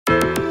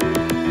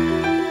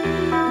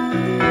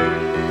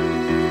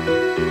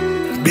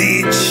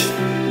bitch.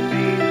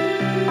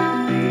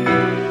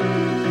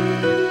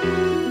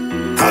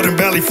 Out in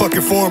Valley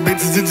fucking foreign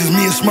bitches, it's just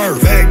me and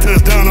Smurf. Bag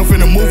touchdown, I'm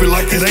finna move it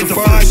like it ain't the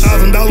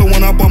 $5,000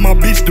 when I bought my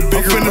bitch the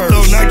bigger purse. I'm finna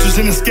throw nitrous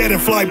in the scat and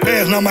fly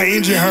past, now my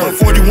engine hurt.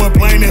 41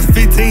 plane, that's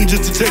 15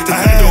 just to check the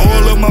I had to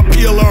oil up my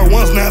PLR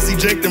once, now it's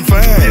ejecting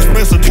fast. Bitch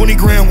press a 20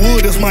 gram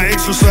wood, that's my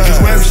exercise.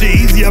 This rap shit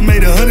easy, I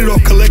made 100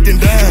 off collecting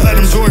dimes.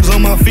 Let them Jordans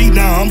on my feet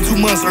now, I'm 2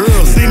 months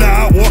early. Seen her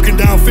out walking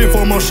down 5th,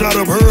 almost shot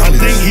up her. I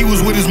think he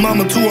was with his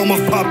mama too,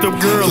 almost popped up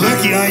girl.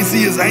 Lucky I ain't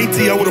see his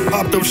auntie, I would've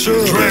popped up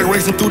sure. Drag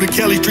racing through the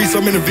Cali streets,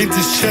 I'm in a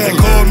vintage chat. They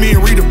called me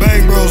and Rita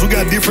Bang Bros, we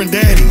got different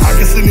daddies. I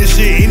can send this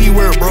shit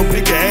anywhere, bro,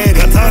 pick a addy.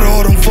 Got tired of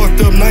all them fucked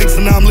up nights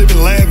and now I'm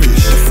living lavish.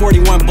 The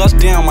 41 bust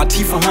down, my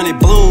teeth 100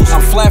 blues.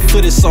 I'm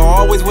flat-footed, so I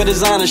always wear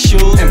designer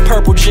shoes. And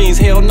purple jeans,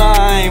 hell nah,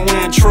 I ain't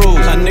wearing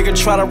trues. A nigga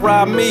try to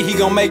rob me, he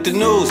gon' make the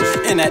news.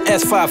 In that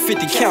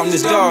S550 counting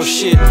this dog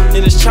shit.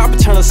 In this chopper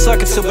turn a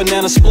sucker to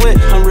banana split.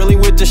 I'm really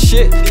with the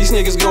shit, these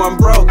niggas going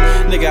broke.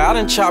 Nigga, I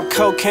done chop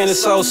cocaine and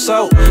so.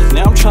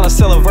 Now I'm tryna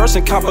sell a verse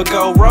and cop a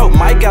gold rope.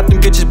 Mike got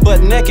them bitches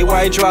butt naked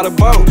while he drive the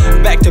boat.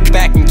 Back to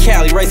back in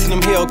Cali, racing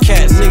them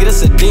Hellcats. Nigga,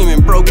 this a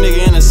demon, broke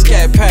nigga in a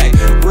scat pack.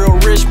 Real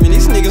rich, man,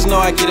 these niggas know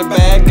I get a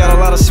bag. Got a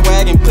lot of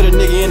swag and put a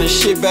nigga in a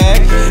shit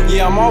bag.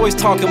 Yeah, I'm always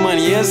talking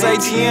money, yeah, it's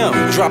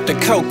ATM. Drop the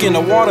coke in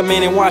the water,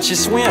 man, and watch it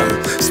swim.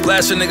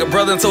 Splash a nigga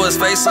brother until his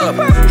face up.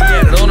 He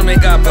had it on him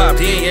and got popped,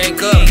 he ain't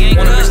yank up.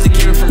 Wanna bitch to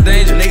keep him from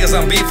danger, niggas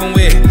I'm beefing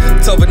with.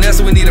 Told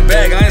Vanessa we need a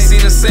bag, I ain't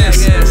seen it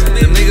since.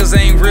 Them niggas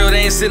ain't real,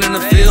 they ain't sitting in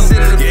the field.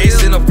 Yeah, ain't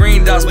sitting up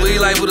green dots, but he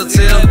like with a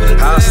tail.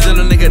 How I steal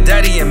a nigga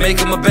daddy and make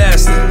him a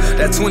bastard.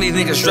 That 20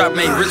 niggas drop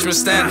made Richmond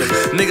standard.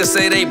 Niggas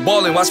say they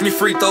ballin', watch me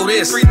free throw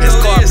this. His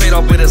car paid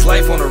off with his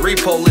life on the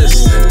repo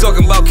list.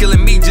 Talking about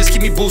killing me, just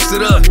keep me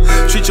boosted up.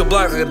 Treat your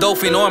block like a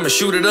dolphin arm and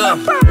shoot it up.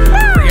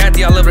 Bring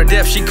Auntie, I love her to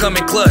death, she come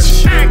in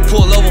clutch.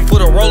 Pull over,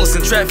 put a rollers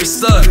in traffic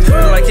stuck.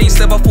 Like, can you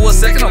step up for a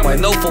second? I'm like,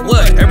 no, for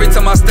what? Every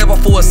time I step up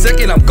for a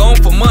second, I'm gone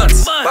for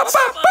months.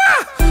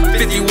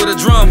 50 with a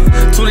drum,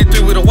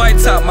 23 with a white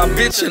top, my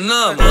bitch and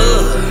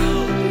numb.